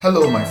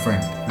Hello, my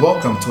friend.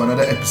 Welcome to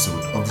another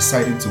episode of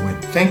Deciding to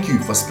Win. Thank you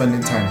for spending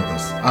time with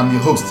us. I'm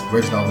your host,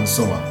 Reginald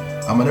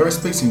Nsoma. I'm an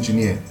aerospace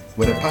engineer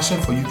with a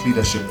passion for youth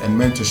leadership and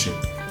mentorship,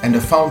 and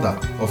the founder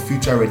of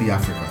Future Ready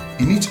Africa.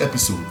 In each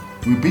episode,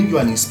 we bring you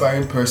an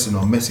inspiring person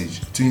or message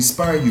to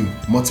inspire you,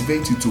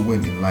 motivate you to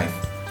win in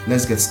life.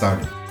 Let's get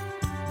started.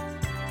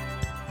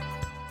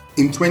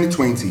 In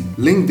 2020,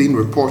 LinkedIn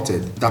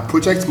reported that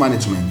project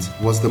management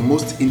was the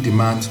most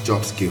in-demand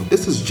job skill.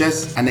 This is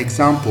just an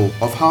example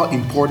of how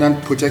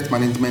important project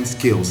management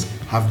skills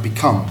have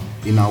become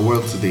in our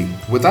world today.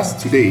 With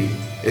us today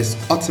is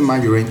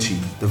Otima Yorenchi,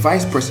 the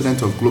Vice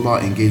President of Global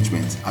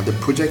Engagement at the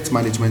Project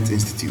Management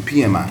Institute,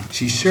 PMI.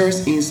 She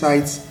shares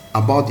insights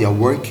about their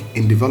work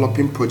in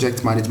developing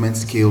project management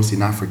skills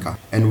in Africa,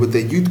 and with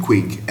the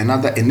Youthquake and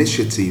other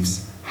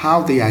initiatives,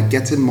 how they are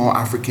getting more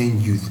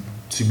African youth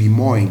to be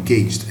more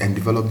engaged and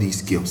develop these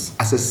skills.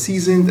 As a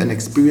seasoned and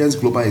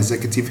experienced global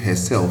executive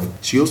herself,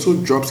 she also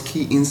drops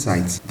key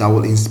insights that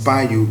will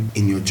inspire you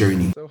in your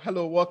journey. So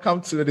hello,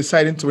 welcome to the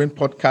Deciding to Win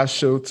podcast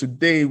show.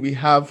 Today we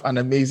have an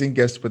amazing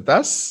guest with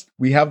us.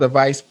 We have the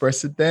Vice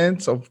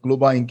President of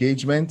Global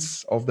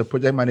Engagement of the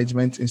Project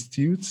Management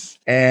Institute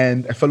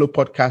and a fellow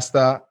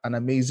podcaster, an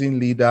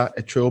amazing leader,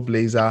 a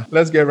trailblazer.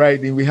 Let's get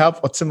right in. We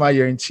have Otima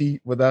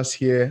Yorenchi with us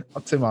here.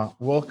 Otima,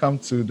 welcome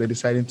to the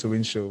Deciding to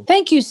Win show.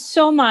 Thank you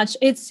so much.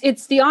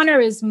 It's the honor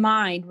is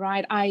mine,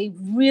 right? I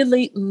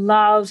really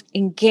love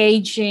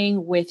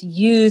engaging with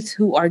youth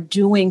who are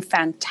doing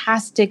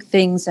fantastic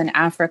things in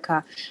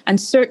Africa. And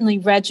certainly,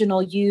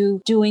 Reginald,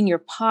 you doing your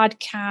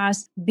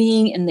podcast,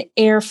 being in the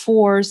Air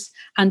Force,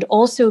 and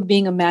also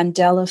being a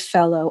Mandela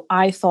Fellow,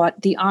 I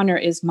thought the honor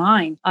is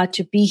mine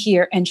to be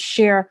here and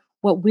share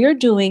what we're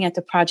doing at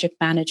the Project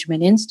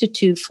Management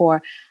Institute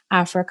for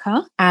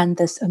Africa and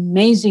this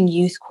amazing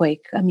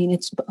Youthquake. I mean,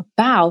 it's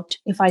about,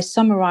 if I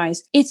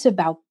summarize, it's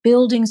about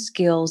building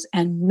skills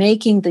and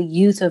making the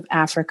youth of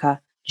Africa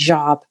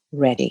job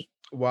ready.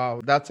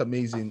 Wow, that's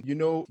amazing. You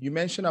know, you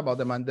mentioned about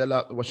the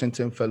Mandela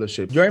Washington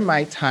Fellowship. During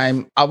my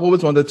time, I've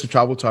always wanted to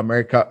travel to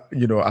America,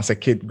 as a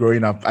kid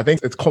growing up. I think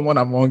it's common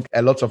among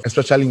a lot of,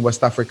 especially in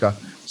West Africa.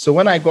 So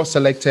when I got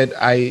selected,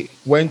 I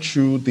went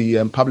through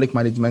the public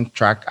management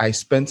track. I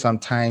spent some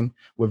time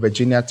with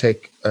Virginia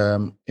Tech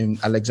in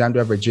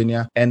Alexandria,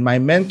 Virginia. And my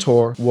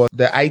mentor was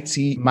the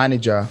IT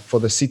manager for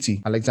the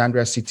city,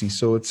 Alexandria City.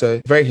 So it's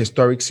a very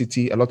historic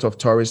city, a lot of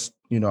tourists,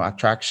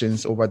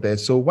 attractions over there.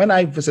 So when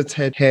I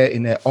visited her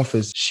in her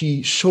office,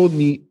 she showed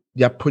me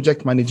their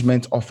project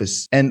management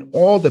office and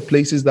all the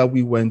places that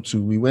we went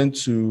to. We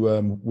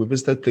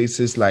visited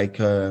places like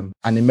an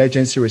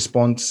emergency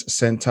response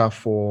center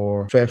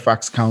for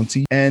Fairfax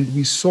County, and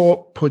we saw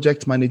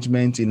project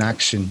management in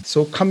action.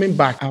 So coming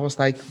back, I was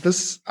like,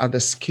 these are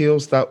the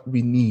skills that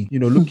we need.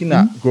 Looking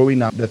at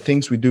growing up, the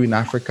things we do in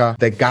Africa,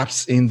 the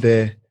gaps in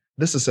there.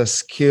 This is a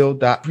skill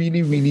that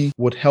really, really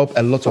would help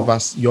a lot of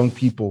us young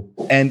people.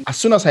 And as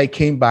soon as I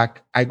came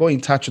back, I got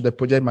in touch with the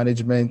Project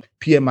Management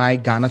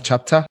PMI Ghana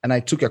chapter, and I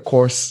took a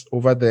course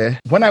over there.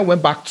 When I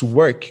went back to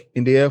work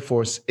in the Air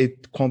Force,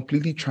 it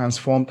completely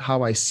transformed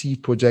how I see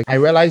projects. I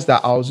realized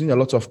that I was doing a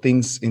lot of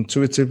things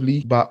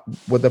intuitively, but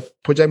with the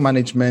project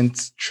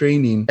management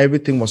training,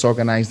 everything was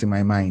organized in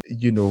my mind.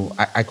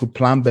 I could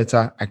plan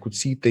better. I could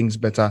see things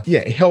better. Yeah,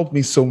 it helped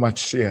me so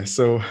much. Yeah,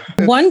 so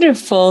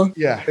wonderful.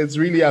 Yeah, it's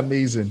really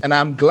amazing. And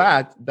I'm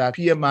glad that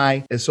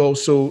PMI is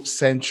also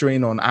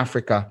centering on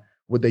Africa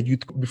with the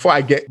youth. Before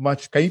I get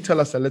much, can you tell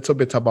us a little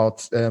bit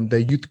about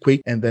the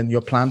Youthquake and then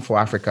your plan for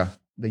Africa,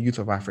 the youth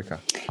of Africa?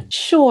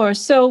 Sure.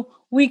 So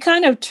we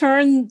kind of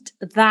turned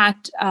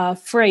that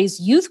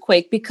phrase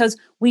Youthquake because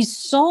we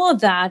saw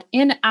that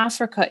in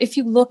Africa, if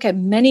you look at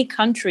many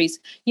countries,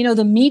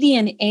 the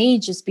median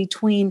age is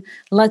between,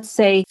 let's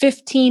say,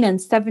 15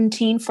 and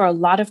 17 for a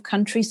lot of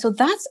countries. So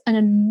that's an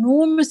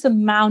enormous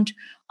amount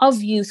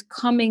of youth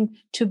coming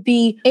to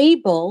be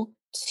able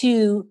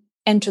to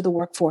enter the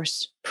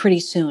workforce pretty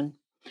soon.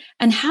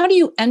 And how do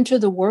you enter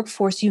the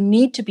workforce? You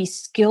need to be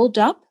skilled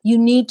up. You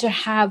need to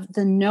have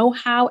the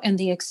know-how and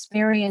the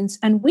experience.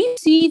 And we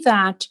see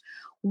that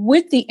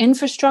with the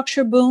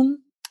infrastructure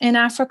boom in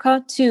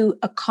Africa to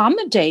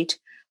accommodate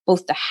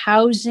both the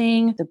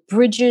housing, the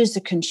bridges,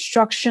 the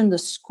construction, the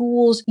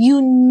schools.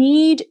 You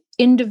need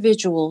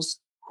individuals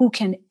who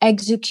can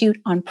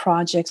execute on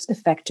projects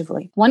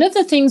effectively. One of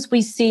the things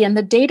we see, and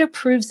the data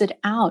proves it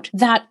out,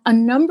 that a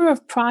number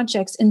of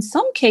projects, in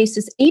some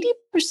cases,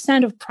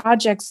 80% of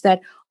projects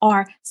that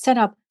are set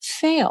up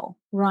fail,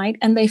 right?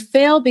 And they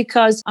fail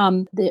because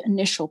the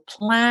initial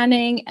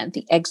planning and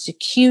the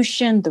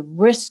execution, the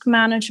risk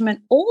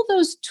management, all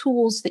those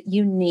tools that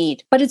you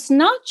need. But it's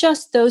not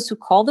just those who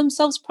call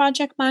themselves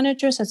project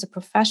managers as a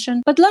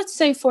profession. But let's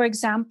say, for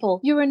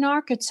example, you're an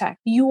architect,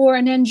 you're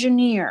an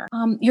engineer,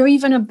 you're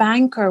even a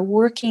banker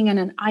working in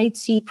an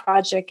IT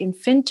project in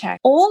fintech.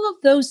 All of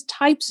those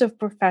types of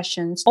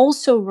professions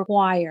also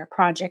require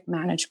project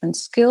management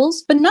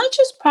skills, but not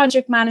just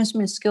project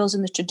management skills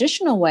in the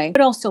traditional way,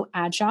 but also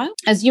agile agile.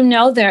 As you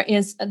know, there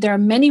are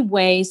many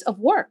ways of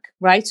work,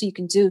 right? So you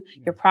can do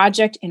your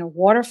project in a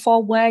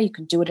waterfall way, you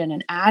can do it in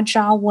an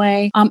agile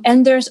way,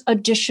 and there's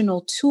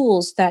additional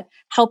tools that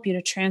help you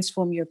to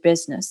transform your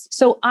business.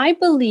 So I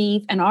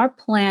believe, and our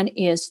plan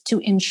is to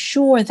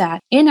ensure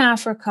that in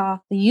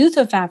Africa, the youth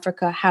of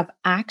Africa have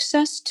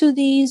access to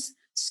these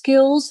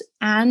skills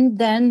and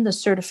then the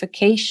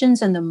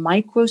certifications and the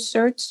micro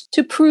certs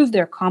to prove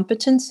their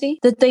competency,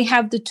 that they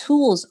have the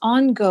tools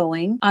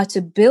ongoing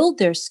to build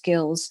their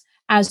skills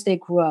as they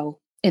grow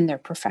in their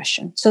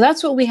profession. So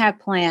that's what we have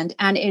planned.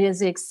 And it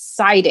is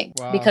exciting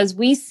because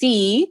we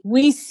see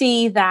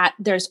that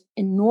there's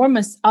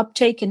enormous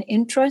uptake and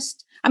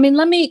interest. I mean,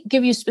 let me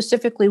give you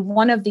specifically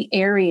one of the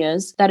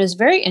areas that is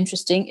very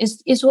interesting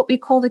is what we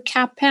call the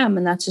CAPM,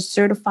 and that's a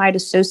Certified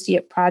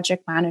Associate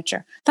Project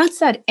Manager. That's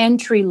that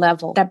entry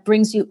level that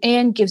brings you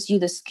in, gives you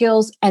the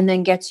skills, and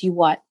then gets you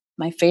what?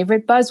 My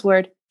favorite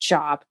buzzword,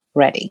 job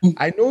ready.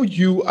 I know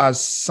you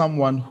as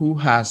someone who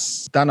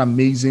has done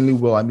amazingly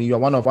well. I mean, you're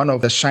one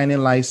of the shining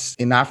lights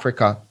in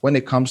Africa when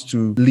it comes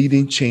to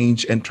leading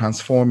change and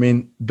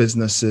transforming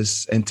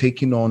businesses and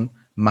taking on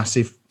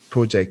massive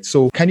project.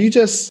 So can you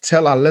just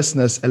tell our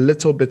listeners a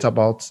little bit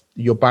about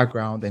your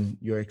background and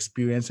your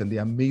experience and the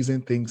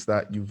amazing things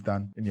that you've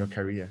done in your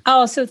career?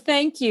 Oh, so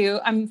thank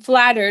you. I'm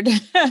flattered.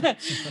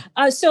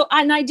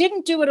 And I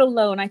didn't do it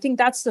alone. I think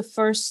that's the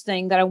first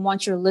thing that I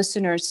want your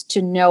listeners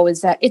to know is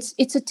that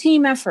it's a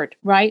team effort,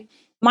 right?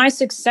 My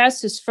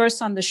success is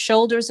first on the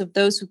shoulders of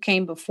those who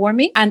came before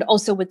me and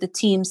also with the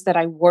teams that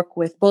I work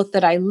with, both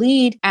that I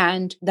lead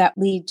and that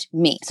lead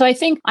me. So I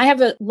think I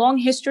have a long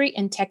history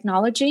in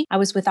technology. I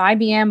was with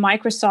IBM,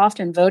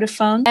 Microsoft, and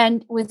Vodafone.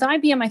 And with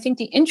IBM, I think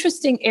the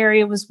interesting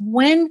area was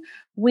when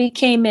we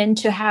came in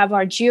to have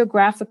our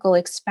geographical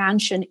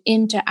expansion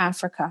into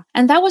Africa.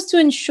 And that was to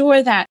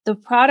ensure that the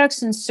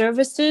products and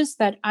services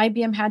that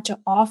IBM had to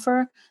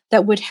offer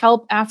that would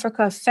help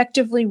Africa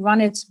effectively run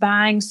its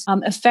banks,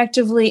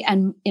 effectively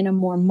and in a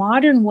more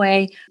modern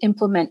way,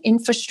 implement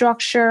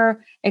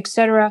infrastructure, et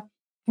cetera.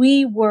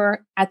 We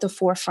were at the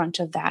forefront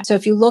of that. So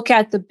if you look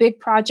at the big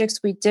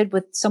projects we did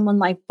with someone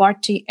like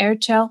Bharti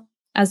Airtel,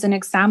 as an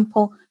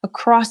example,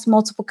 across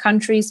multiple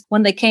countries,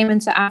 when they came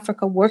into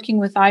Africa, working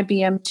with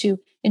IBM to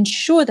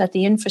ensure that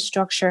the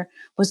infrastructure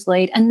was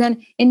laid, and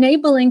then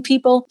enabling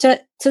people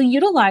to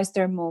utilize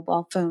their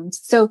mobile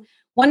phones. So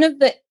one of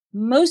the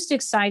most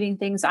exciting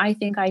things I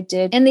think I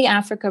did in the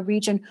Africa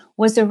region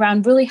was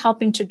around really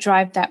helping to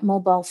drive that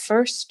mobile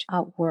first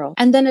world.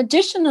 And then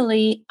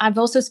additionally, I've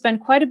also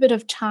spent quite a bit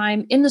of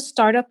time in the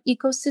startup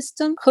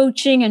ecosystem,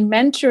 coaching and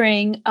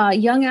mentoring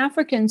young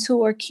Africans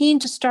who are keen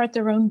to start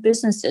their own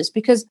businesses,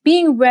 because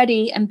being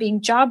ready and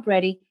being job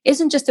ready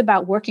isn't just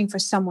about working for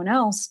someone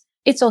else.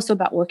 It's also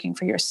about working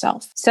for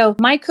yourself. So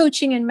my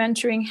coaching and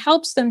mentoring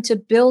helps them to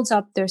build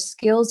up their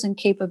skills and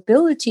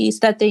capabilities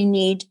that they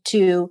need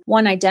to,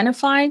 one,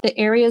 identify the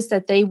areas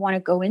that they want to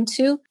go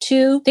into,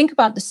 two, think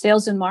about the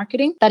sales and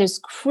marketing that is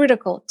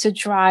critical to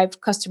drive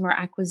customer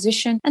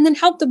acquisition, and then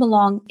help them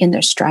along in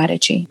their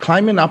strategy.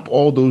 Climbing up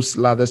all those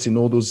ladders in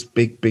all those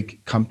big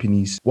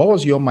companies, what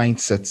was your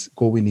mindset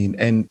going in?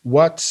 And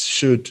what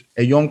should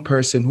a young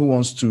person who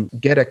wants to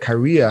get a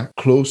career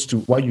close to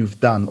what you've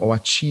done or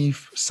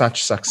achieve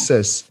such success,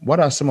 what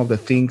are some of the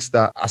things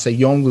that, as a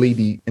young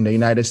lady in the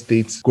United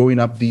States, growing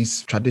up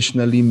these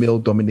traditionally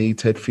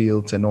male-dominated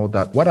fields and all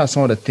that, what are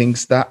some of the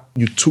things that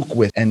you took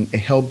with and it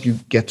helped you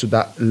get to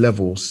that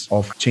levels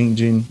of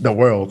changing the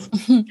world?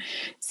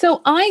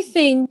 So I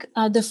think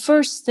the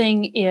first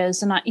thing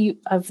is, and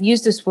I've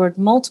used this word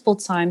multiple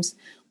times,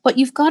 but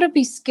you've got to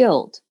be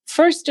skilled.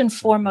 First and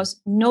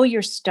foremost, know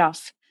your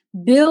stuff.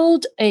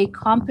 Build a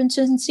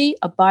competency,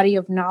 a body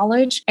of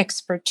knowledge,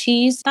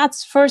 expertise.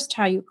 That's first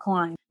how you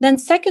climb. Then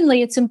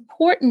secondly, it's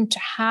important to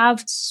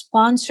have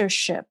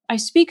sponsorship. I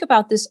speak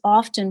about this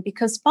often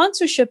because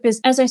sponsorship is,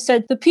 as I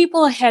said, the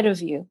people ahead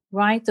of you,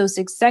 right? Those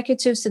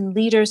executives and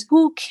leaders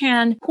who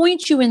can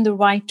point you in the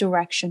right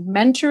direction,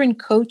 mentor and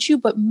coach you,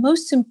 but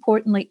most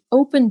importantly,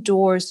 open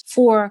doors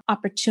for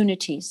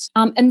opportunities.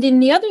 And then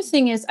the other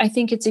thing is, I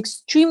think it's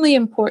extremely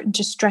important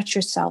to stretch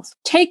yourself.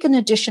 Take an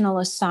additional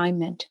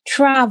assignment,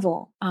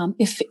 travel,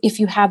 if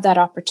you have that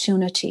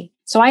opportunity.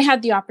 So I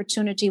had the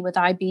opportunity with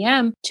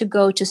IBM to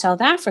go to South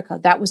Africa.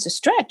 That was a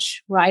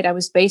stretch, right? I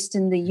was based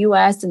in the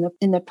US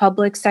in the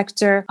public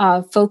sector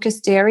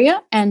focused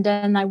area. And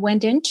then I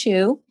went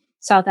into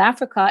South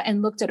Africa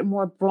and looked at a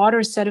more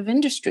broader set of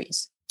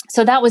industries.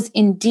 So that was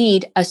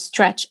indeed a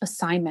stretch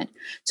assignment.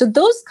 So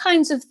those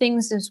kinds of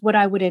things is what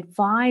I would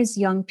advise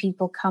young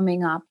people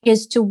coming up,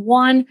 is to,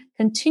 one,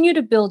 continue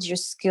to build your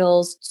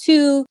skills,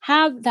 two,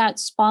 have that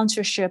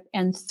sponsorship,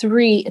 and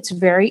three, it's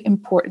very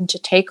important to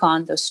take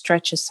on those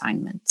stretch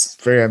assignments.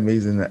 Very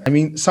amazing. I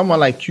mean, someone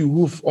like you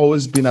who've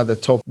always been at the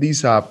top,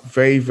 these are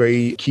very,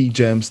 very key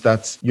gems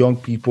that young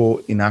people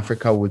in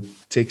Africa would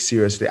take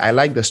seriously. I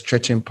like the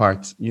stretching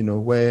part,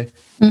 where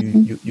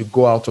you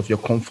go out of your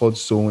comfort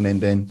zone and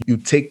then you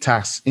take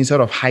tasks instead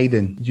of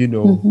hiding,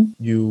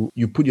 you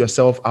put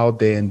yourself out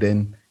there, and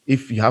then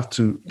if you have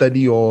to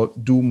study or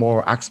do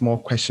more, ask more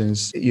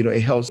questions,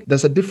 it helps.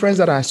 There's a difference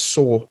that I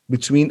saw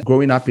between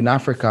growing up in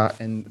Africa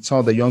and some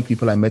of the young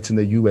people I met in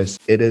the US.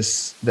 It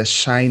is the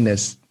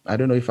shyness. I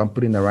don't know if I'm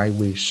putting the right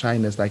way.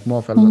 Shyness, like more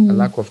of a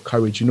lack of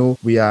courage.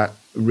 We are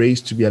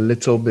raised to be a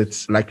little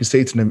bit, like you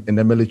say, it's in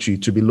the military,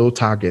 to be low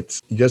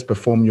target. You just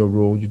perform your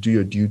role, you do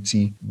your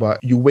duty,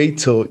 but you wait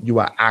till you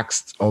are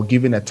asked or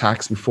given a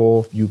task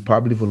before you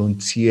probably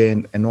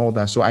volunteer and all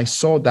that. So I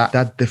saw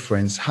that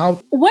difference.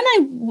 When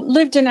I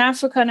lived in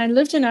Africa, and I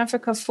lived in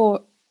Africa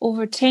for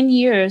over 10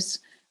 years,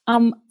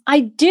 I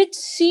did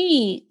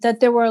see that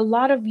there were a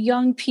lot of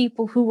young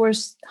people who were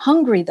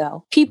hungry,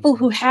 though, people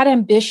who had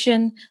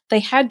ambition,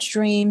 they had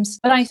dreams.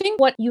 But I think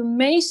what you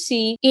may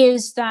see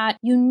is that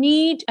you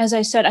need, as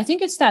I said, I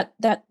think it's that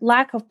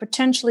lack of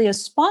potentially a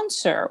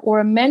sponsor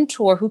or a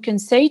mentor who can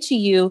say to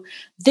you,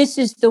 this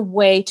is the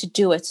way to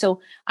do it.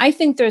 So I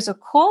think there's a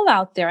call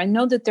out there. I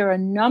know that there are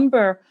a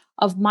number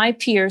of my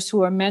peers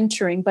who are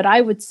mentoring, but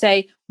I would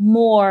say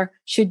more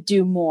should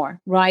do more,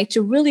 right?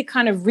 To really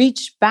kind of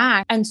reach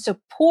back and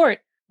support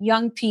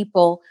young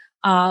people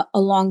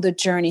along the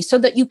journey so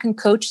that you can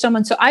coach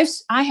someone. So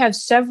I have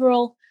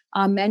several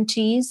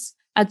mentees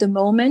at the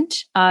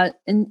moment,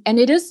 and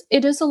it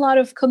is a lot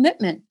of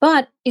commitment,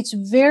 but it's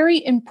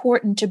very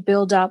important to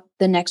build up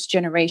the next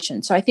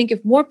generation. So I think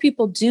if more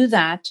people do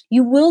that,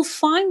 you will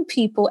find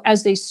people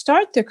as they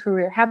start their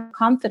career have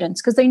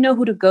confidence because they know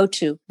who to go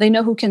to. They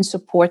know who can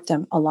support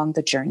them along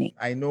the journey.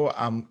 I know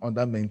I'm on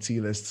that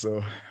mentee list,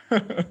 so I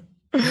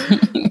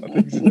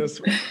think you should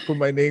just put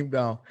my name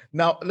down.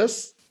 Now,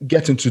 let's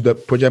get into the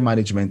project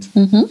management.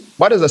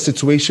 What is the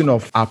situation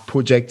of our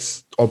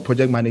projects or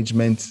project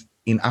management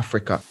in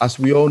Africa? As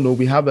we all know,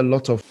 we have a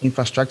lot of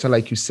infrastructure,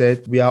 like you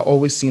said. We are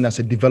always seen as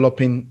a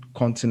developing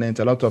continent.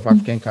 A lot of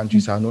African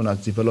countries are known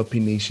as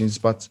developing nations,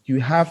 but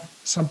you have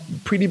some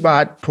pretty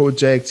bad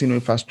projects,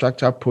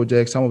 infrastructure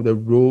projects, some of the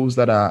roles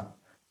that are,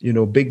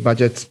 big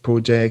budget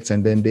projects,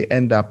 and then they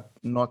end up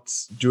not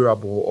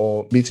durable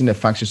or meeting the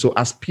function. So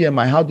as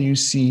PMI, how do you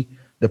see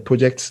the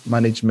project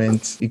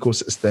management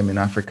ecosystem in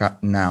Africa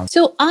now?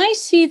 So I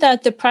see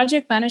that the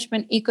project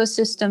management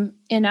ecosystem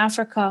in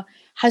Africa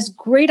has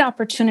great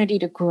opportunity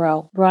to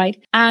grow,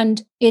 right?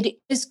 And it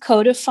is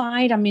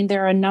codified. I mean,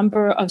 there are a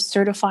number of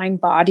certifying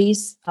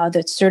bodies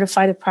that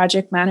certify the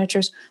project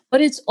managers,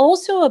 but it's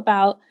also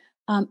about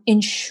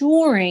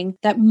ensuring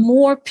that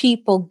more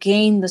people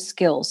gain the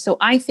skills. So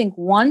I think,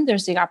 one,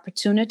 there's the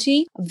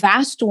opportunity, a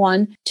vast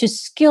one, to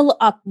skill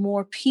up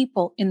more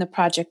people in the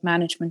project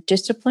management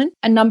discipline.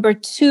 And number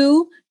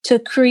two, to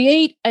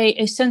create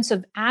a sense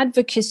of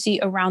advocacy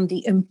around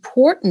the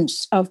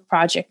importance of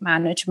project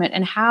management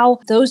and how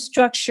those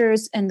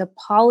structures and the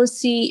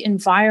policy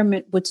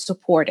environment would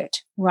support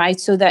it,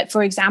 right? So that,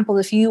 for example,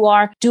 if you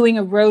are doing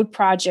a road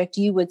project,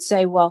 you would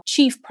say, well,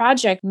 chief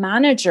project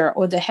manager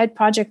or the head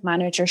project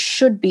manager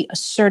should be a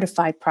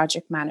certified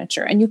project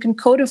manager. And you can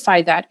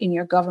codify that in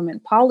your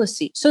government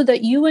policy so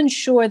that you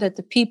ensure that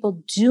the people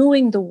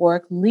doing the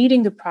work,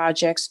 leading the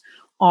projects,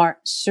 are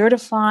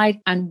certified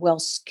and well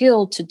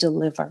skilled to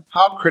deliver.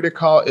 How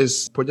critical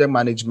is project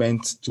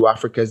management to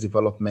Africa's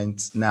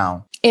development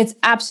now? It's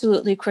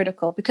absolutely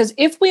critical because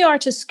if we are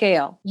to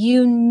scale,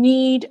 you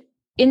need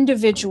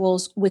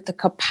individuals with the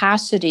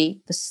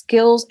capacity, the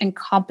skills and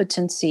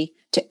competency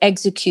to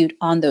execute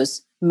on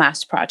those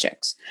mass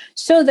projects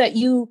so that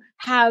you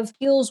have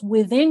skills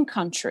within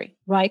country,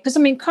 right? Because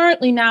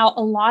currently now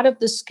a lot of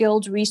the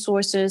skilled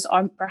resources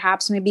are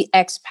perhaps maybe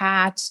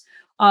expats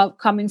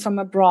coming from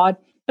abroad.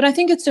 But I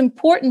think it's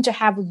important to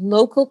have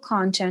local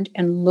content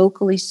and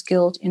locally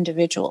skilled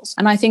individuals.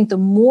 And I think the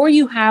more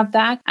you have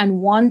that,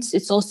 and once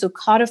it's also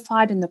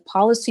codified in the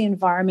policy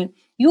environment,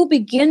 you'll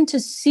begin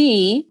to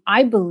see,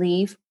 I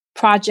believe,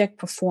 project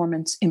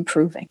performance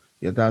improving.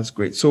 Yeah, that's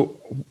great. So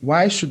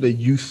why should the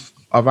youth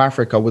of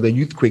Africa, with the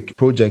Youthquake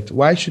project,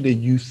 why should the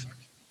youth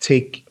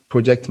take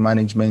project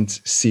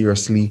management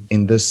seriously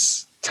in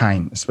this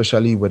time,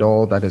 especially with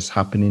all that is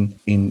happening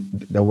in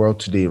the world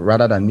today,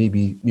 rather than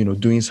maybe,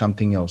 doing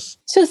something else?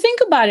 So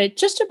think about it.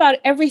 Just about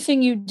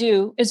everything you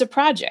do is a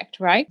project,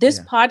 right? This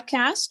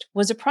podcast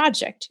was a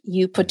project.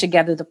 You put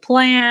together the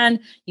plan,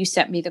 you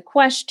sent me the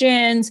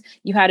questions,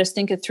 you had us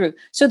think it through.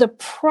 So the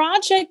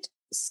project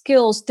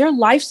skills, they're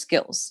life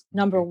skills,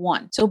 number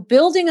one. So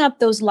building up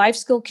those life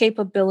skill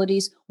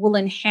capabilities will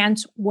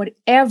enhance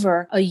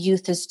whatever a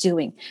youth is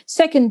doing.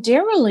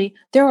 Secondarily,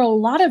 there are a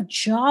lot of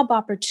job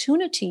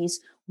opportunities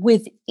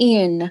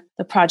within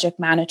the project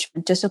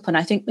management discipline.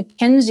 I think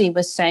McKinsey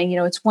was saying,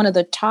 it's one of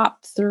the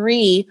top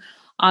 3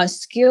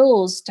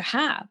 skills to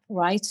have,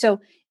 right?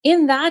 So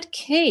in that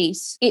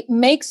case, it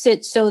makes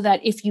it so that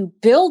if you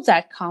build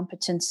that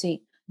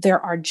competency, there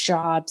are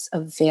jobs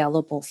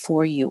available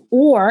for you.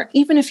 Or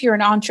even if you're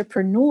an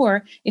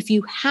entrepreneur, if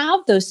you have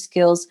those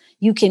skills,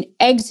 you can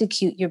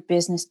execute your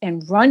business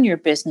and run your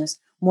business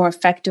more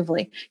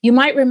effectively. You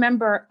might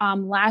remember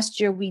last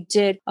year we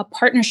did a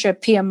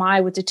partnership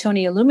PMI with the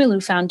Tony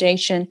Elumelu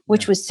Foundation,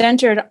 which was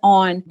centered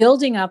on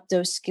building up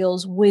those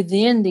skills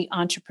within the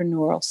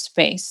entrepreneurial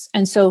space.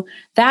 And so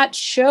that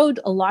showed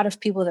a lot of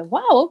people that,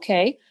 wow,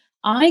 okay,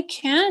 I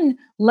can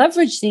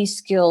leverage these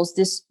skills,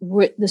 this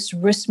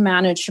risk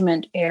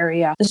management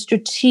area, the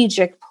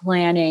strategic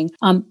planning,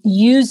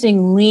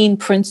 using lean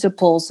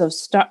principles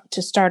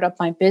to start up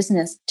my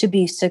business to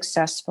be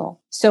successful.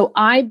 So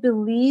I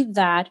believe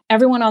that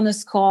everyone on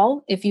this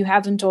call, if you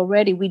haven't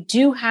already, we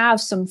do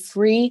have some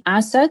free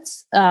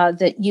assets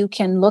that you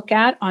can look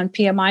at on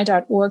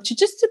pmi.org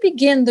to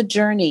begin the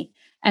journey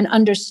and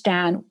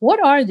understand what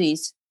are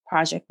these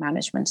project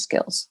management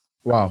skills.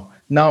 Wow.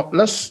 Now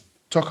let's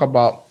talk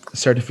about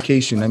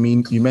certification. I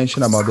mean, you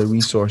mentioned about the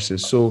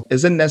resources. So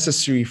is it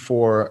necessary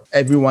for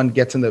everyone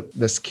getting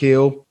the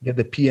skill, get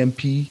the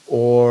PMP,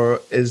 or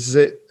is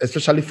it,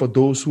 especially for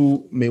those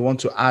who may want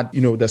to add,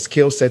 the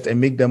skill set and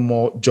make them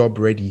more job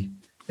ready?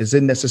 Is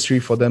it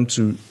necessary for them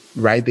to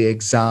write the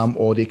exam,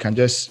 or they can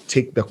just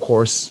take the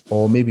course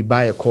or maybe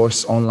buy a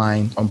course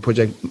online on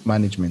project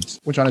management?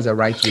 Which one is the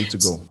right way to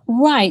go?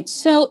 Right.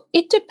 So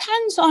it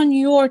depends on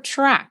your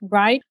track,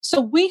 right?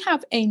 So we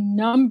have a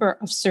number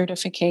of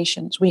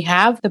certifications. We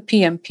have the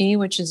PMP,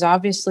 which is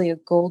obviously a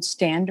gold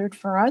standard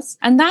for us.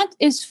 And that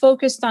is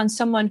focused on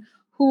someone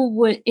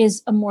who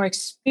is a more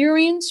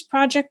experienced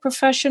project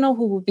professional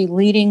who will be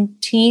leading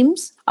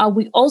teams.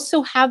 We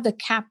also have the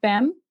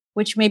CAPM,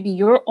 which may be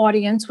your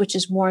audience, which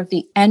is more of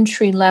the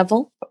entry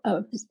level,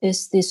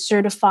 is the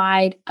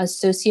certified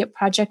associate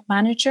project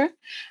manager.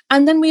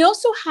 And then we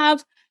also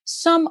have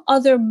some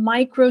other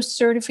micro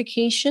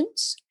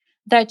certifications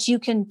that you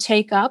can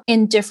take up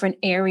in different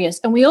areas.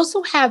 And we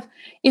also have,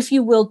 if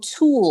you will,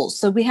 tools.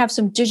 So we have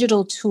some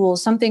digital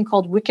tools, something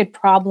called Wicked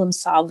Problem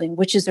Solving,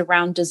 which is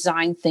around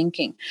design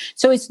thinking.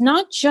 So it's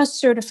not just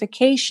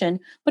certification,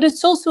 but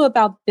it's also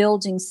about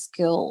building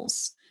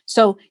skills.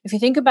 So if you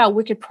think about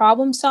wicked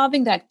problem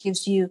solving, that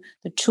gives you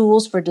the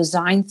tools for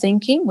design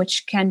thinking,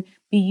 which can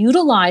be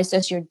utilized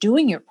as you're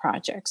doing your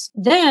projects.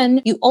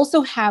 Then we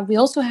also have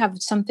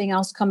something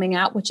else coming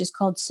out, which is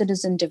called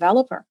Citizen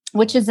Developer,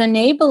 which is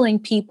enabling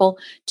people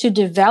to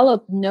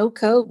develop no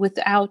code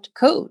without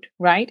code,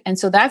 right? And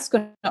so that's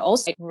going to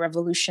also be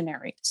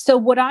revolutionary. So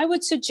what I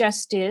would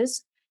suggest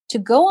is to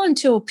go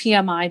onto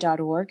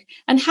pmi.org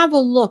and have a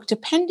look,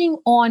 depending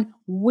on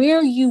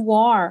where you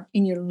are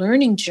in your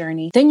learning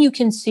journey. Then you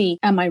can see,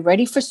 am I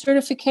ready for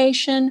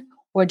certification?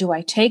 Or do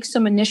I take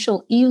some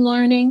initial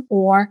e-learning?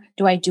 Or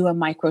do I do a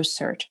micro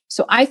cert?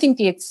 So I think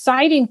the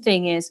exciting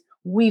thing is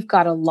we've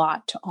got a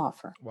lot to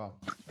offer. Wow,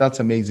 that's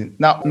amazing.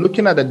 Now,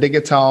 looking at the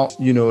digital,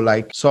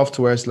 like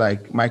softwares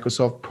like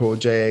Microsoft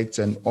Project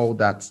and all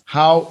that,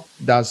 how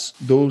does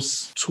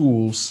those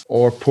tools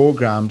or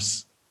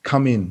programs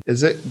come in?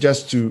 Is it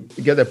just to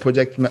get a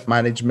project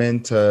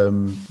management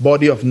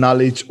body of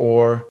knowledge,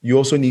 or you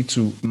also need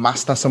to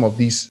master some of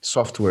these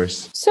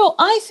softwares? So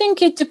I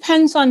think it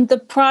depends on the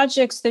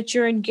projects that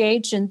you're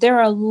engaged in. There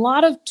are a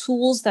lot of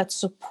tools that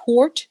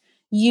support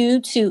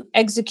you to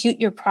execute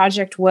your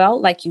project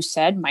well. Like you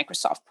said,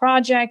 Microsoft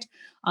Project.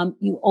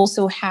 You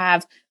also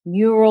have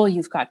Mural,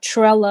 you've got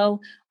Trello.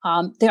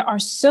 There are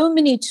so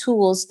many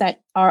tools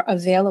that are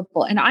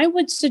available. And I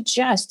would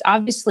suggest,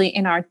 obviously,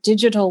 in our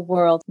digital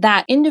world,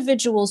 that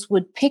individuals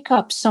would pick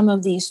up some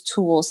of these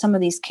tools, some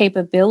of these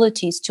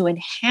capabilities to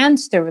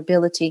enhance their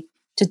ability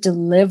to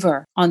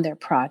deliver on their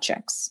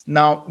projects.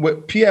 Now,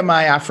 with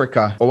PMI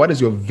Africa, or what is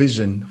your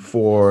vision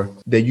for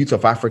the youth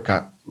of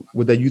Africa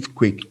with the Youth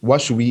Quake?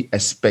 What should we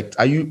expect?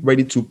 Are you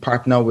ready to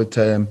partner with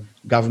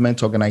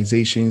government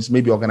organizations,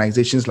 maybe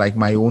organizations like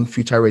my own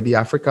Future Ready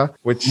Africa,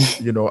 which,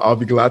 I'll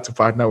be glad to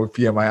partner with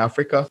PMI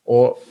Africa?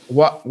 Or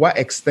what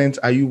extent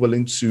are you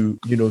willing to,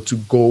 to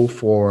go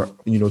for,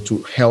 to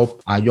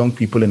help our young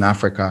people in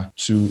Africa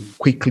to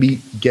quickly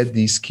get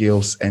these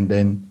skills and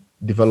then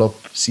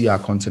see our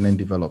continent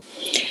develop?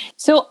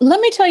 So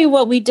let me tell you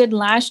what we did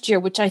last year,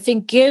 which I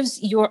think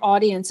gives your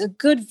audience a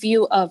good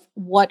view of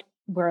what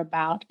we're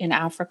about in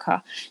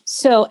Africa.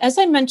 So as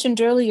I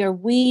mentioned earlier,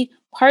 we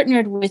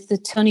partnered with the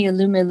Tony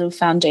Elumelu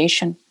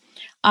Foundation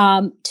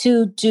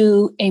to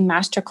do a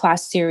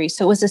masterclass series.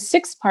 So it was a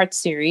 6-part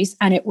series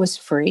and it was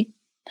free.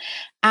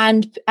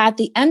 And at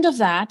the end of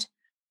that,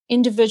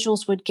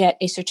 individuals would get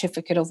a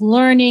certificate of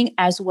learning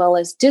as well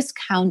as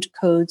discount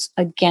codes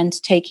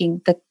against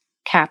taking the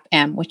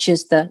CAPM, which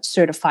is the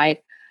Certified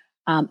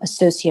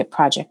Associate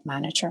Project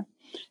Manager.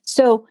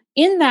 So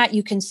in that,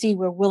 you can see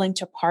we're willing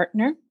to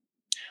partner.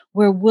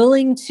 We're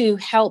willing to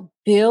help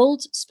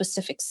build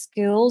specific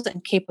skills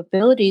and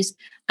capabilities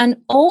and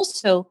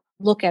also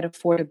look at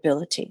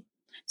affordability.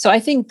 So I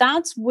think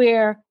that's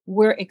where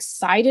we're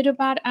excited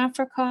about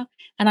Africa.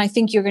 And I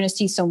think you're going to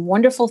see some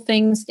wonderful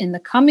things in the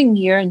coming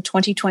year in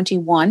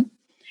 2021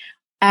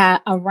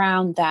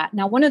 around that.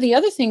 Now, one of the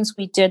other things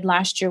we did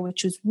last year,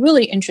 which was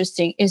really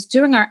interesting, is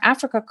during our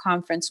Africa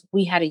conference,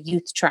 we had a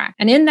youth track.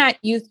 And in that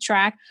youth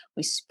track,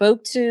 we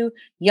spoke to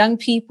young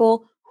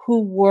people who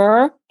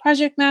were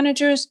project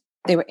managers,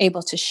 they were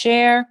able to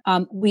share.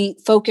 We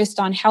focused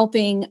on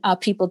helping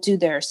people do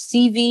their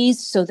CVs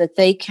so that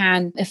they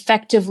can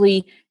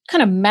effectively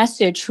kind of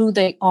message who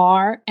they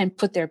are and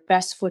put their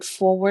best foot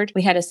forward.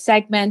 We had a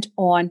segment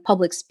on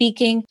public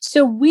speaking.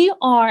 So we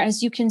are,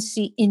 as you can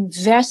see,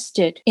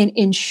 invested in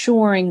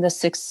ensuring the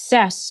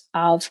success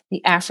of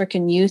the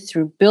African youth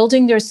through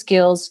building their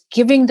skills,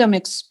 giving them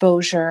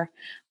exposure,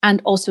 and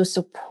also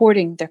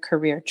supporting their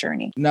career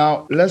journey.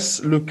 Now,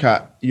 let's look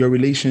at your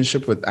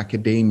relationship with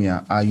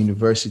academia, our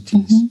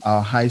universities,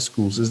 our high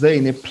schools. Is there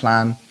any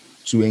plan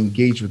to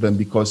engage with them?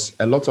 Because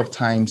a lot of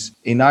times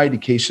in our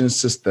education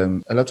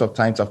system, a lot of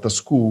times after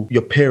school,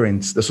 your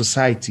parents, the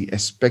society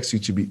expects you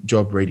to be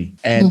job ready.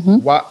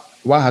 And what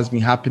has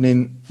been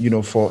happening,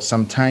 for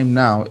some time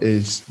now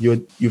is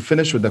you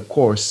finish with the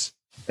course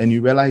and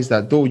you realize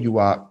that though you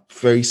are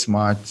very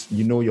smart,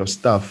 you know your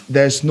stuff,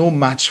 there's no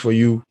match for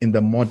you in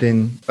the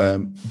modern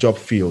job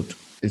field.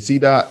 It's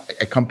either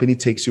a company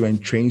takes you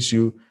and trains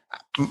you.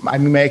 I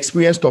mean, my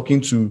experience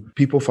talking to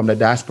people from the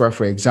diaspora,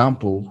 for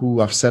example,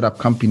 who have set up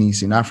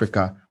companies in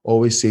Africa,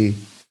 always say,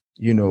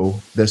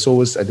 there's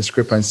always a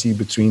discrepancy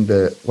between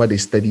what they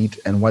studied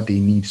and what they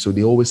need. So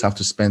they always have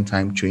to spend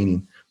time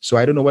training. So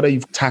I don't know whether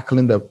you've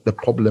tackling the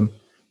problem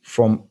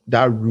from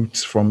that route,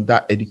 from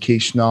that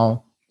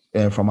educational,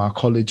 from our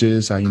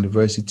colleges, our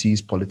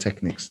universities,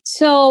 polytechnics.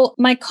 So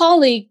my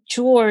colleague,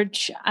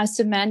 George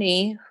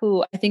Asimeni,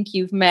 who I think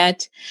you've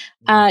met,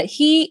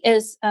 he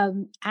is,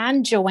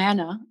 and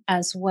Joanna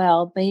as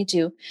well, they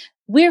do.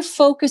 We're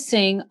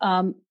focusing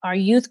our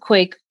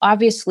Youthquake,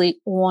 obviously,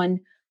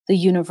 on the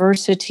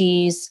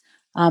universities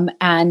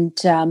and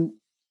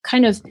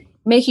kind of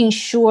making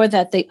sure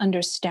that they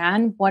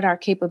understand what our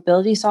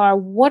capabilities are,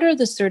 what are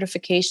the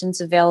certifications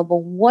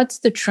available, what's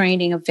the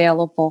training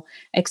available,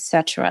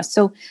 etc.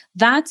 So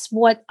that's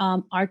what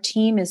our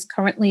team is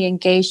currently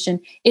engaged in,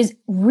 is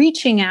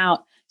reaching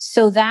out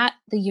so that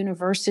the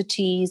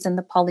universities and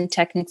the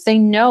polytechnics, they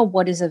know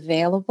what is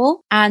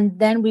available. And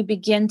then we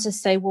begin to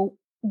say, well,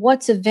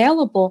 what's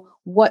available,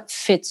 what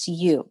fits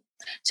you?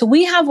 So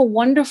we have a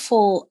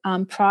wonderful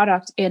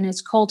product, and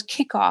it's called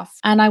Kickoff.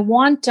 And I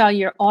want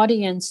your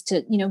audience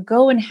to,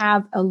 go and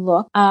have a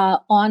look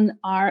on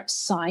our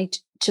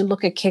site to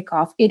look at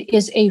Kickoff. It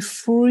is a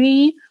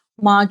free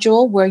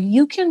module where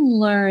you can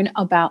learn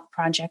about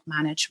project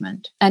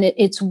management, and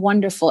it's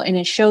wonderful. And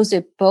it shows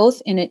it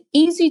both in an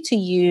easy to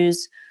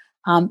use,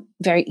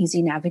 very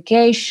easy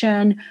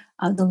navigation.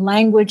 The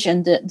language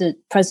and the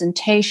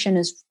presentation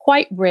is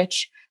quite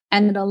rich.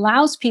 And it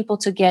allows people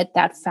to get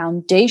that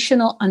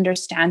foundational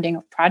understanding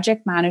of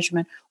project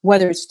management,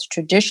 whether it's the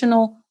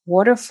traditional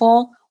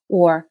waterfall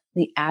or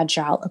the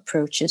agile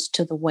approaches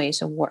to the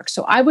ways of work.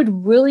 So I would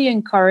really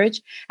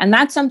encourage, and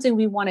that's something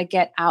we want to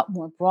get out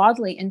more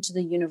broadly into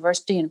the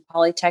university and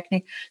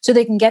polytechnic, so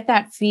they can get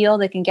that feel,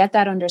 they can get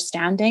that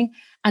understanding,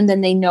 and then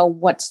they know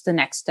what's the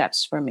next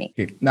steps for me.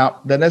 Okay. Now,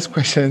 the next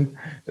question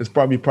is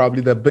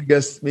probably the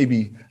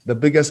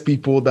biggest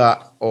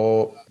people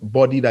or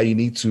body that you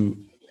need to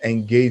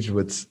engage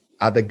with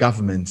are the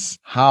governments.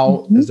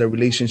 How is the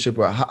relationship?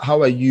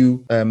 How are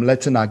you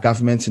letting our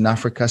governments in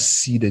Africa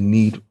see the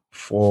need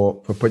for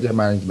project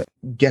management,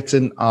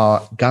 getting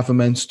our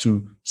governments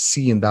to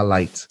see in that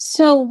light?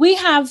 So we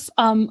have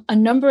a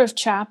number of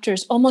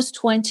chapters, almost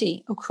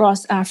 20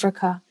 across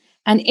Africa.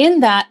 And in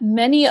that,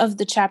 many of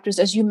the chapters,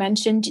 as you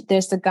mentioned,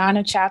 there's the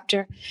Ghana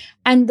chapter,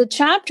 and the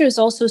chapters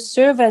also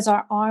serve as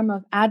our arm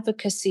of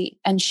advocacy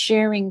and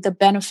sharing the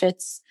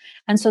benefits.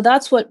 And so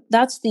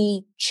that's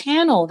the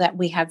channel that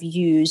we have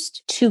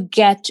used to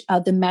get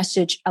the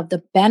message of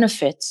the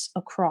benefits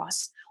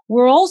across.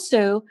 We're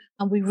also,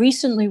 we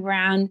recently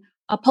ran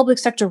a public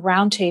sector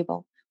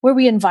roundtable where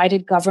we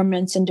invited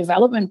governments and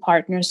development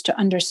partners to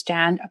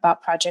understand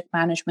about project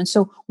management.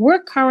 So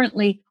we're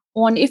currently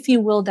on, if you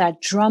will,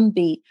 that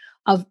drumbeat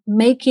of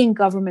making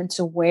governments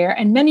aware,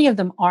 and many of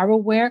them are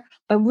aware,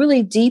 but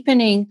really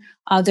deepening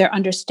their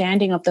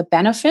understanding of the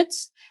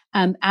benefits,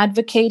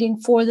 advocating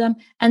for them,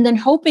 and then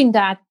hoping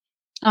that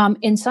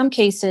in some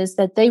cases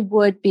that they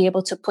would be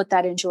able to put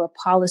that into a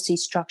policy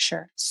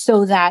structure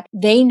so that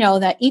they know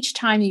that each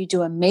time you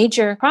do a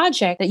major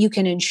project, that you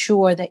can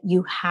ensure that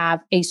you have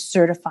a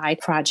certified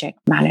project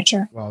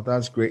manager. Wow,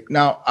 that's great.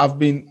 Now, I've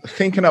been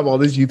thinking about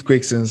this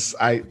Youthquake since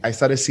I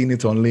started seeing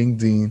it on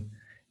LinkedIn.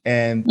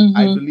 And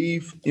I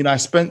believe, I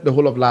spent the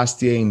whole of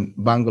last year in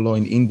Bangalore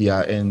in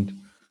India, and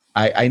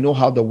I know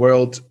how the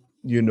world,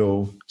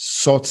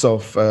 sorts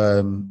of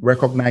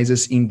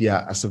recognizes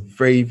India as a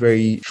very,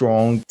 very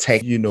strong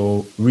tech,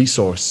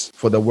 resource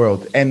for the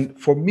world. And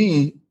for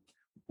me,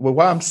 with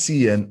what I'm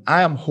seeing,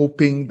 I am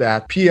hoping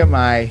that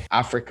PMI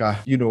Africa,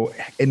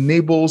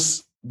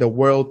 enables the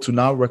world to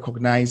now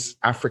recognize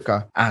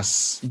Africa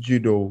as, a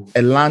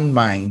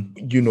landmine,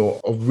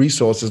 of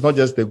resources, not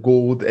just the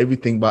gold,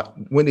 everything, but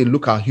when they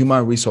look at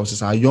human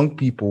resources, our young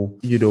people,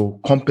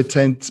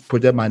 competent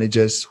project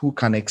managers who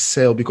can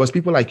excel, because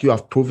people like you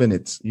have proven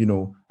it,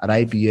 at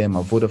IBM,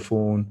 at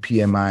Vodafone,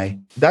 PMI.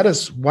 That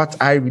is what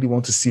I really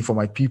want to see for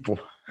my people.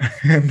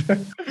 And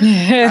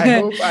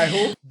I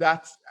hope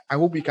that I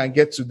hope we can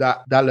get to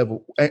that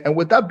level. And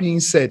with that being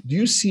said, do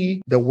you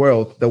see the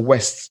world, the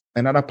West,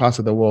 and other parts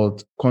of the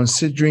world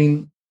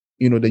considering,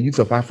 the youth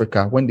of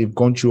Africa when they've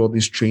gone through all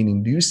this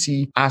training? Do you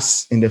see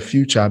us in the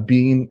future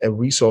being a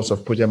resource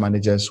of project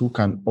managers who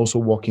can also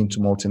walk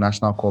into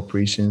multinational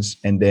corporations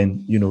and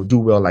then, do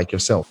well like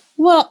yourself?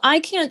 Well,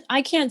 I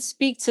can't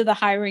speak to the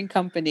hiring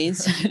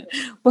companies,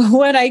 but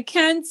what I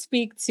can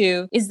speak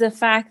to is the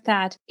fact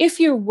that if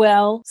you're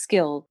well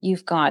skilled,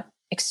 you've got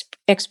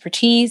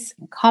expertise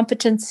and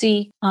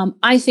competency,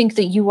 I think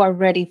that you are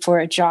ready for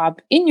a job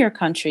in your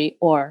country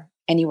or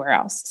anywhere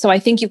else. So I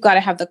think you've got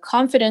to have the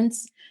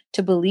confidence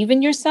to believe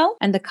in yourself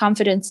and the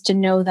confidence to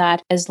know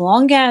that as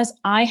long as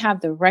I have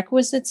the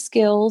requisite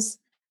skills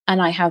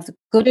and I have the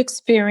good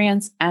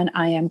experience and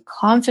I am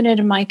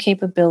confident in my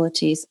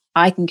capabilities,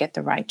 I can get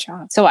the right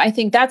job. So I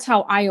think that's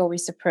how I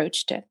always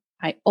approached it.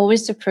 I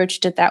always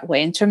approached it that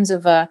way in terms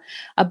of a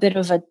bit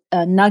of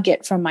a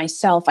nugget from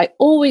myself. I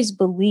always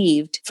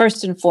believed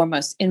first and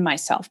foremost in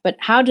myself, but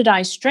how did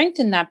I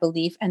strengthen that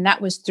belief? And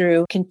that was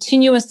through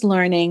continuous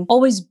learning,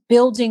 always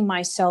building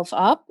myself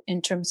up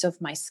in terms of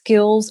my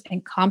skills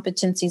and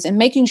competencies and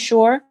making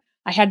sure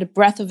I had the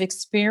breadth of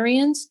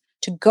experience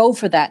to go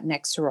for that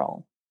next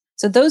role.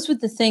 So those were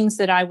the things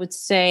that I would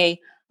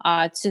say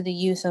to the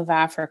youth of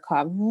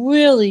Africa,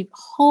 really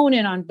hone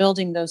in on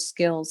building those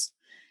skills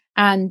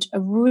and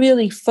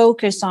really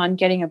focus on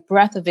getting a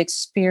breadth of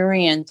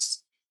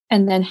experience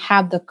and then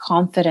have the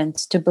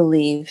confidence to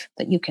believe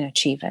that you can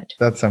achieve it.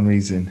 That's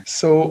amazing.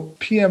 So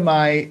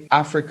PMI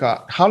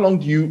Africa, how long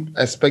do you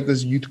expect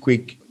this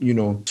Youthquake,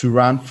 to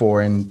run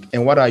for? And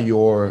what are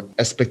your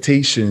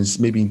expectations,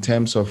 maybe in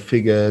terms of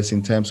figures,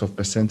 in terms of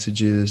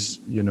percentages,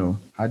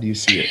 how do you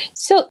see it?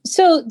 So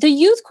the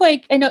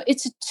Youthquake, I know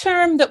it's a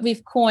term that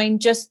we've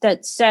coined just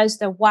that says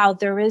that, wow,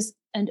 there is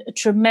a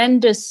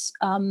tremendous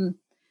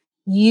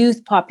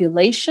youth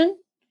population,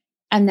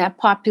 and that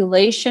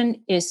population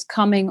is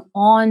coming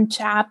on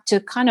tap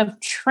to kind of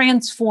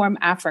transform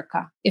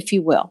Africa, if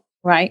you will,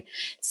 right?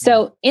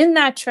 So in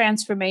that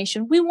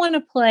transformation, we want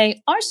to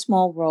play our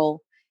small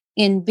role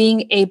in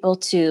being able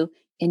to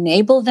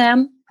enable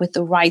them with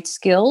the right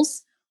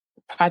skills,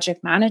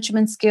 project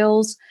management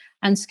skills,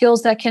 and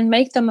skills that can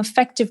make them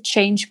effective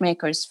change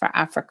makers for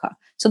Africa.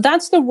 So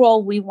that's the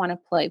role we want to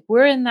play.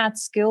 We're in that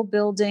skill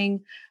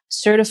building,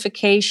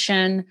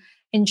 certification,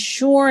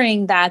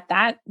 ensuring that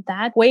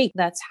wake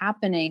that's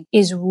happening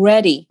is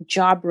ready,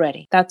 job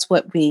ready. That's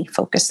what we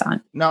focus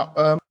on.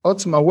 Now,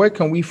 Ultima, where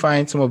can we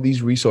find some of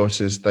these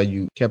resources that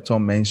you kept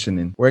on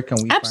mentioning? Where can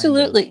we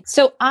Absolutely. find them?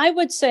 So I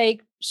would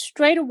say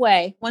straight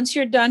away, once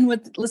you're done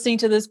with listening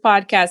to this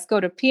podcast, go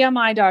to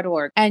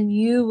pmi.org and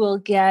you will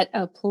get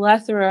a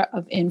plethora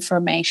of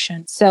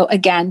information. So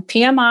again,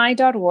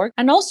 pmi.org,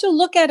 and also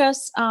look at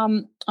us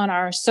on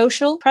our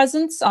social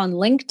presence on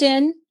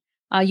LinkedIn.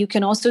 You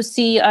can also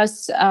see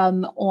us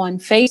on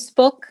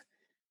Facebook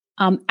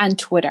and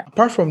Twitter.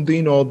 Apart from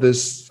doing all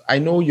this, I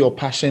know your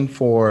passion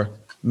for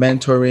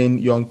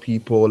mentoring young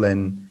people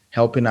and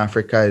helping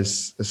Africa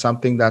is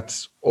something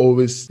that's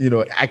always,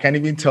 I can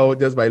even tell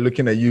just by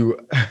looking at you.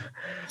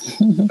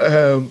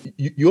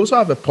 You also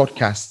have a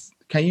podcast.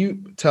 Can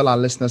you tell our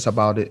listeners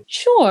about it?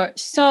 Sure.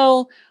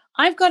 So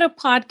I've got a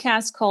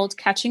podcast called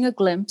Catching a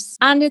Glimpse,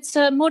 and it's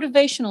a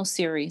motivational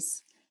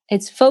series.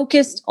 It's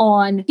focused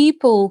on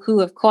people who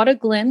have caught a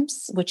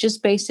glimpse, which is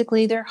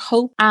basically their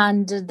hope,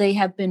 and they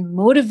have been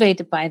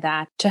motivated by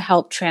that to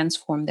help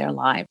transform their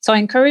lives. So I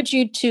encourage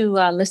you to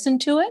listen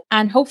to it,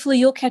 and hopefully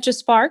you'll catch a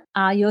spark,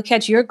 you'll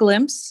catch your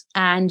glimpse,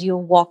 and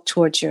you'll walk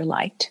towards your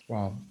light.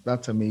 Wow,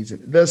 that's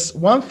amazing. There's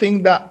one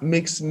thing that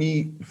makes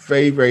me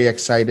very, very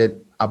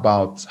excited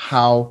about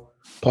how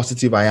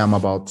positive I am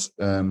about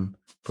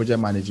project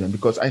management,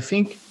 because I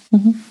think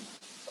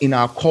in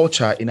our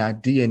culture, in our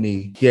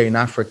DNA here in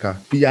Africa,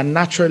 we are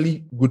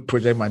naturally good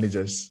project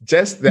managers.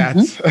 Just that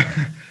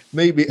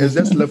maybe it's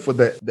just left for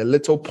the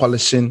little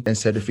polishing and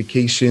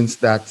certifications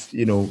that,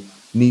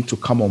 need to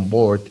come on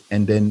board.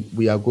 And then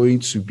we are going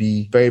to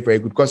be very, very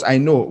good. Because I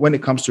know when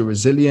it comes to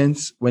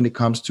resilience, when it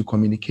comes to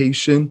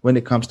communication, when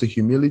it comes to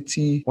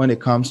humility, when it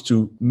comes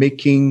to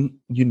making,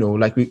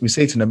 like we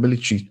say it in the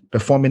military,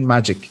 performing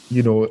magic,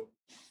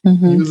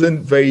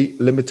 using very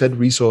limited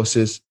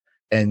resources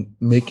and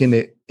making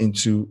it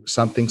into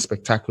something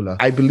spectacular.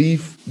 I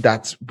believe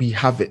that we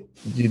have it,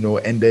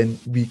 and then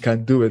we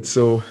can do it.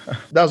 So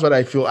that's what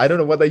I feel. I don't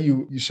know whether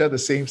you share the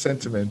same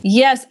sentiment.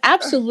 Yes,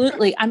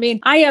 absolutely. I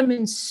mean, I am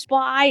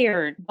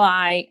inspired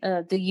by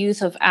the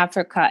youth of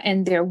Africa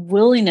and their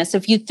willingness.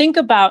 If you think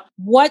about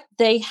what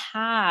they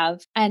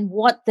have and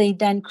what they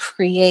then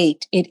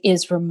create, it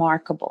is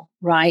remarkable,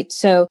 right?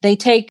 So they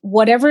take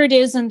whatever it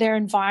is in their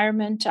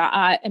environment.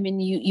 I mean,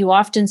 you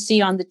often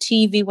see on the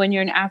TV when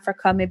you're in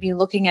Africa, maybe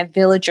looking at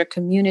village or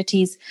communities.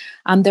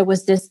 There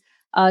was this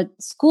a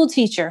school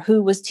teacher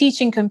who was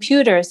teaching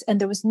computers and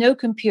there was no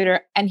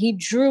computer and he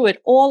drew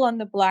it all on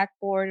the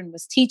blackboard and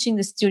was teaching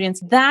the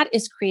students. That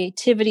is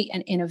creativity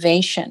and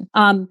innovation.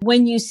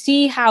 When you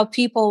see how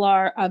people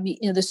are,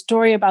 the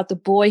story about the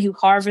boy who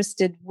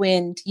harvested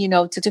wind,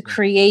 to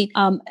create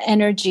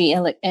energy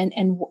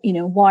and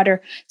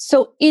water.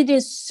 So it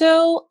is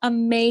so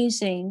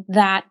amazing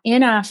that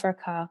in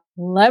Africa,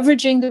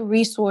 leveraging the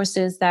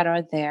resources that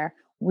are there,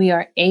 we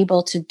are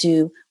able to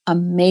do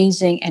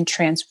amazing and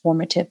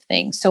transformative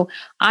things. So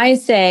I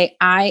say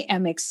I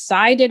am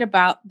excited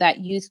about that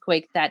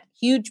Youthquake, that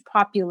huge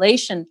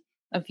population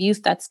of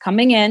youth that's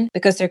coming in,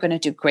 because they're going to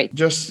do great.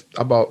 Just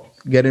about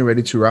getting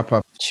ready to wrap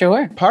up.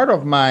 Sure. Part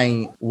of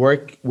my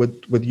work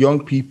with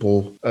young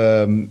people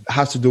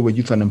has to do with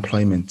youth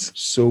unemployment.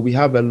 So we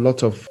have a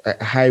lot of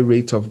a high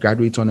rate of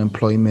graduate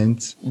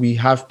unemployment. We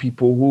have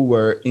people who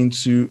were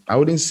into, I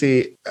wouldn't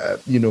say,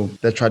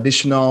 the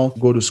traditional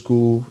go to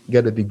school,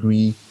 get a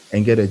degree,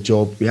 and get a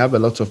job. We have a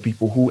lot of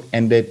people who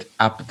ended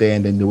up there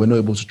and then they were not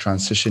able to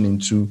transition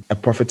into a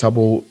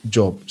profitable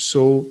job.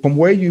 So from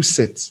where you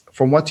sit,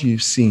 from what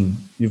you've seen,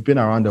 you've been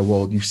around the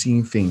world, you've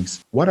seen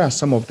things. What are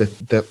some of the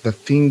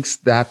things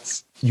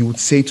that you would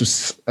say to,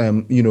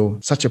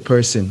 such a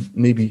person,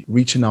 maybe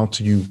reaching out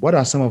to you? What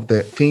are some of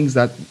the things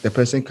that the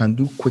person can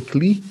do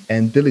quickly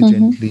and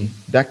diligently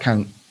that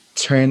can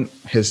turn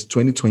his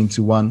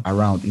 2021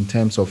 around in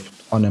terms of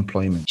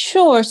unemployment?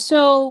 Sure.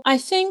 So I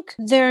think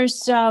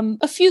there's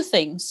a few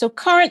things. So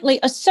currently,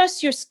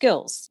 assess your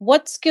skills.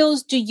 What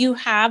skills do you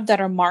have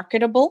that are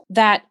marketable,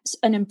 that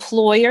an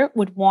employer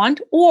would want,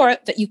 or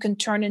that you can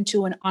turn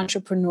into an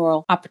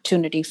entrepreneurial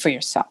opportunity for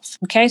yourself?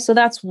 Okay. So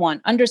that's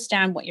one.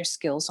 Understand what your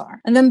skills are.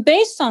 And then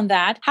based on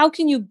that, how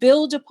can you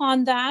build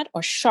upon that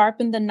or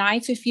sharpen the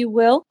knife, if you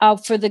will,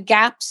 for the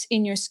gaps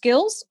in your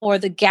skills or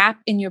the gap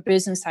in your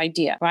business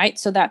idea, right?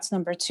 So that's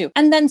number two.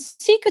 And then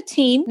seek a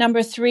team,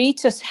 number three,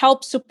 to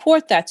help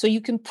support that so you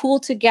can pool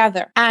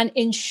together and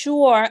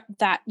ensure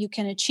that you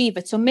can achieve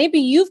it. So maybe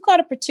you've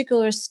got a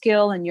particular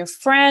skill and your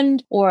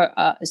friend or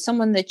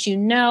someone that you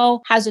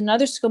know has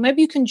another skill.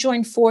 Maybe you can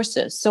join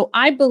forces. So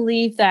I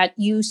believe that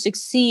you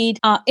succeed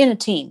in a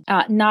team,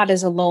 not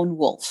as a lone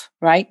wolf,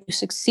 right? You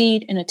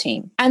succeed in a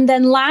team. And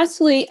then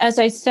lastly, as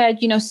I said,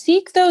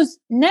 seek those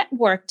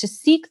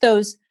seek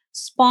those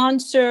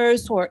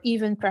sponsors or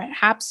even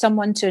perhaps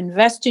someone to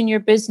invest in your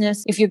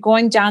business if you're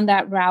going down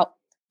that route.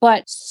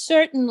 But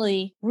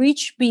certainly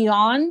reach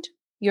beyond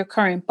your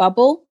current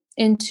bubble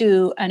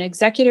into an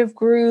executive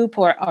group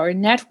or a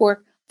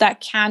network that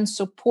can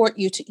support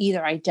you to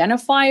either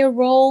identify a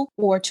role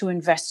or to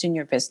invest in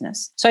your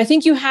business. So I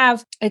think you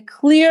have a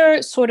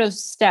clear sort of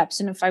steps.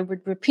 And if I would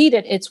repeat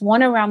it, it's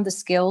one around the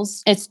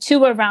skills. It's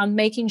two around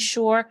making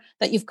sure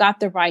that you've got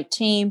the right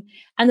team.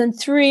 And then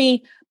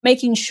three,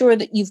 making sure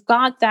that you've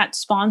got that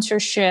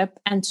sponsorship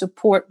and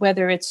support,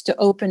 whether it's to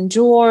open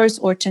doors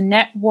or to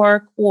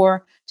network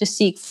or to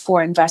seek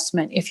for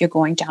investment if you're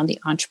going down the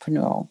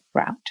entrepreneurial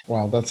route.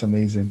 Wow, that's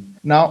amazing.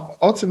 Now,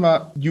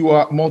 Ultima, you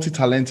are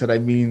multi-talented. I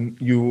mean,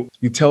 you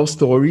tell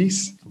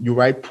stories, you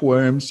write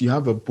poems, you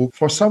have a book.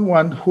 For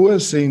someone who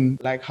is in,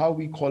 like how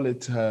we call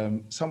it,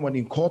 someone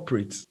in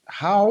corporate,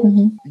 how,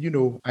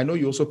 I know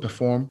you also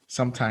perform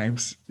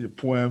sometimes your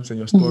poems and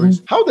your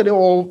stories. How do they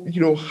all,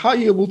 how are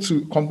you able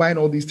to combine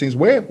all these things?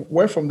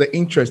 Where from the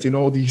interest in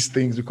all these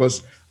things?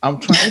 Because I'm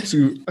trying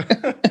to...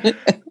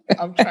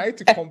 I'm trying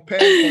to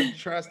compare and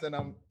contrast, and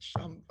I'm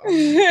not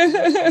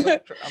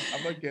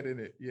getting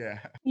it. Yeah.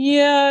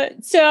 Yeah.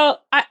 So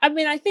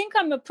I think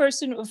I'm a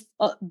person of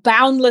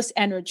boundless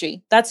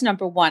energy. That's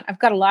number one. I've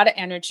got a lot of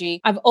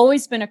energy. I've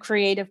always been a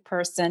creative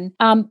person.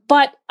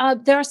 But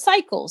there are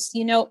cycles,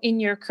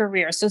 in your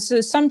career. So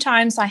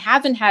sometimes I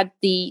haven't had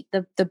the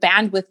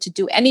bandwidth to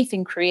do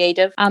anything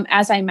creative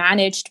as I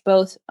managed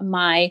both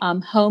my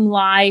home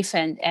life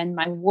and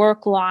my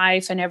work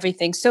life and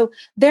everything. So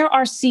there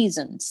are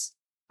seasons.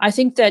 I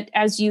think that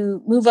as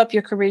you move up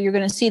your career, you're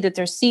going to see that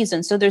there's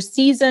seasons. So there's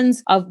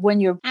seasons of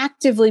when you're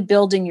actively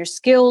building your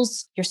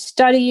skills, you're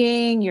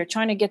studying, you're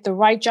trying to get the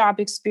right job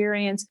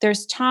experience.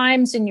 There's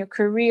times in your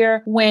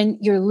career when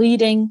you're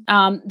leading.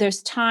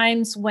 There's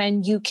times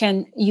when you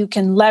can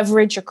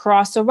leverage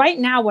across. So right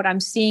now, what I'm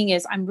seeing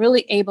is I'm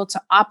really able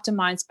to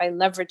optimize by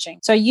leveraging.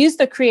 So I use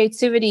the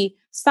creativity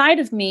side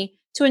of me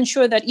to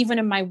ensure that even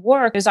in my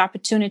work, there's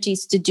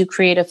opportunities to do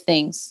creative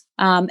things.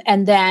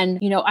 And then,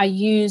 I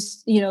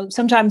use,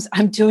 sometimes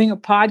I'm doing a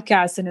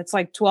podcast and it's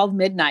like 12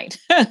 midnight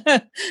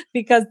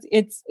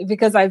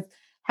because I've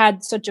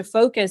had such a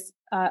focus,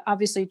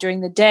 obviously during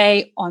the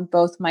day on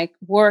both my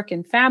work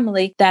and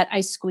family that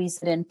I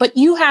squeeze it in. But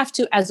you have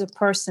to, as a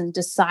person,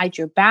 decide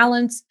your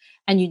balance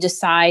and you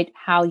decide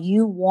how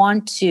you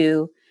want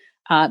to,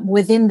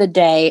 within the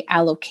day,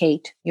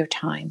 allocate your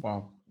time.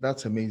 Wow.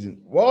 That's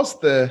amazing.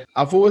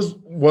 I've always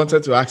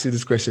wanted to ask you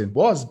this question.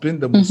 What has been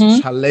the most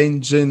Mhm.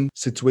 challenging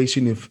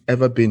situation you've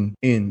ever been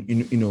in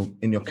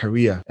your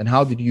career? And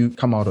how did you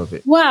come out of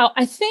it? Wow,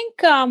 I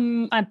think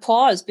I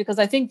paused because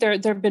I think there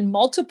have been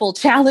multiple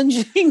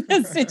challenging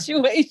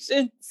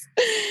situations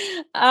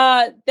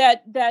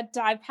that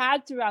I've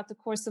had throughout the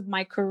course of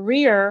my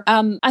career.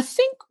 I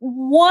think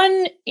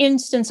one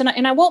instance,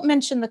 and I won't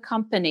mention the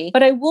company,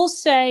 but I will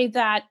say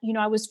that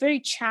I was very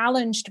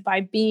challenged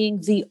by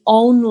being the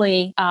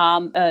only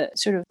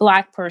sort of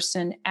Black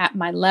person at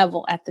my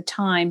level at the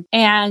time,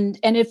 and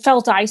it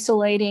felt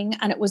isolating,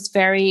 and it was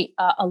very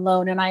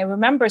alone. And I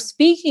remember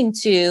speaking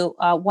to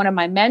one of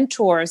my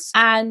mentors,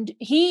 and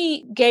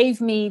he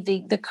gave me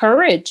the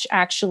courage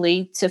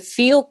actually to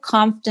feel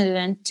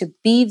confident to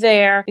be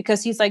there,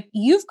 because he's like,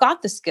 you've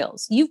got the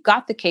skills, you've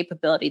got the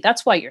capability.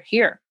 That's why you're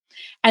here.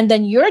 And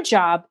then your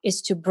job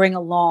is to bring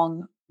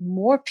along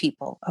more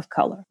people of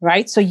color,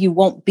 right? So you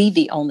won't be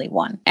the only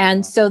one.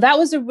 And so that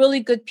was a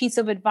really good piece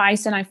of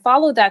advice. And I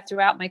followed that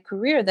throughout my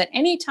career, that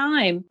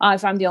anytime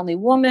if I'm the only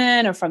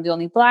woman or if I'm the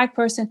only Black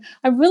person,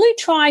 I really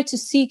try to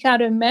seek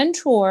out and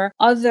mentor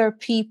other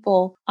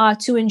people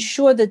to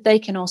ensure that they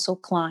can also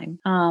climb.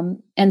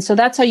 And so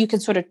that's how you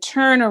can sort of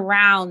turn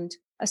around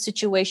a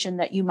situation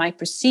that you might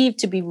perceive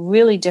to be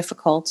really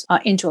difficult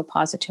into a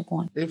positive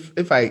one.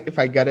 If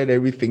I gathered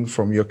everything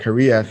from your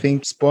career, I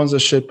think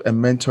sponsorship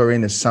and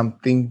mentoring is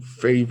something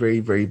very,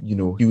 very, very,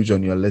 huge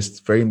on your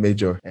list, very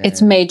major.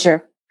 It's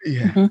major.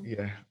 Yeah,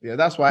 Mm-hmm. yeah.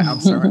 That's why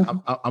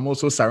I'm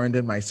also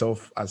surrounding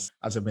myself as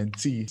a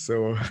mentee.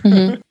 So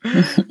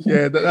Mm-hmm.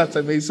 yeah, that's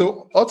amazing.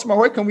 So Otma,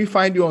 where can we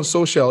find you on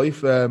social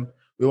if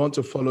we want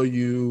to follow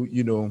you,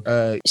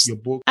 your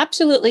book?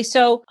 Absolutely.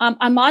 So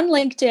I'm on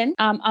LinkedIn.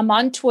 I'm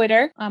on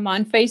Twitter. I'm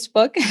on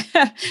Facebook.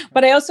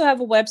 But I also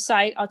have a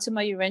website,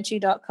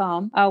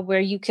 otmaUrenchi.com, where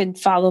you can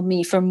follow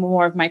me for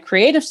more of my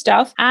creative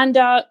stuff. And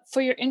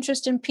for your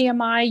interest in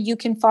PMI, you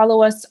can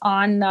follow us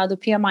on the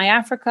PMI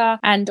Africa,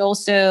 and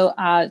also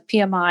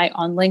PMI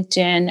on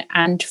LinkedIn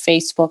and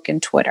Facebook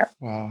and Twitter.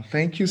 Wow.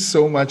 Thank you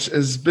so much.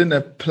 It's been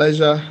a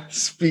pleasure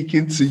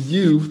speaking to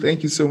you.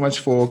 Thank you so much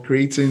for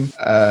creating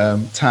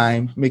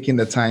making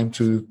the time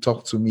to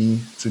talk to me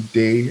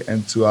today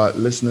and to our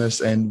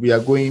listeners. And we are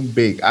going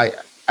big.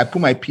 I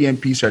put my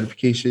PMP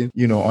certification,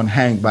 on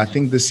hang, but I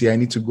think this year I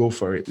need to go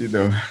for it,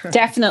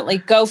 Definitely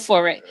go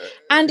for it.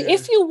 And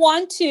if you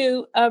want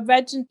to,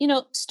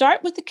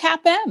 start with the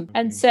CAPM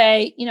and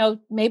say,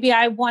 maybe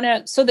I want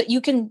to, so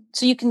you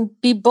can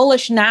be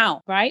bullish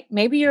now, right?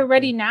 Maybe you're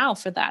ready now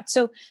for that.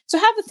 So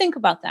have a think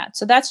about that.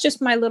 So that's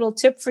just my little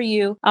tip for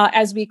you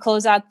as we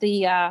close out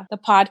the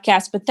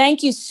podcast. But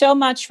thank you so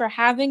much for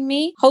having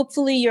me.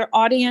 Hopefully your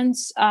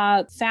audience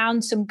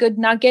found some good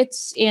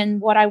nuggets in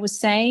what I was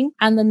saying,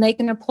 and then they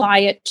can apply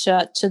it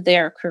to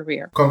their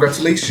career.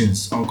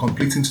 Congratulations on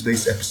completing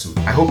today's episode.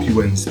 I hope you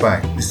were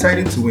inspired.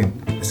 Deciding to win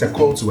is a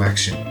call to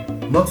action,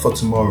 not for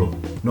tomorrow,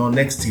 nor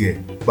next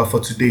year, but for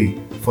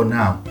today, for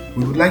now.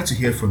 We would like to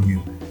hear from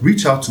you.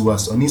 Reach out to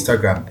us on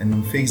Instagram and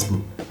on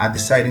Facebook at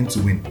Deciding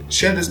to Win.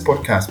 Share this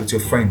podcast with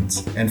your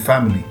friends and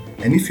family.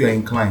 And if you're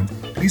inclined,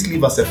 please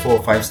leave us a 4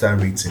 or 5 star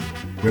rating.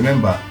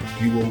 Remember,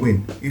 you will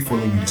win if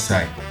only you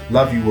decide.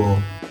 Love you all.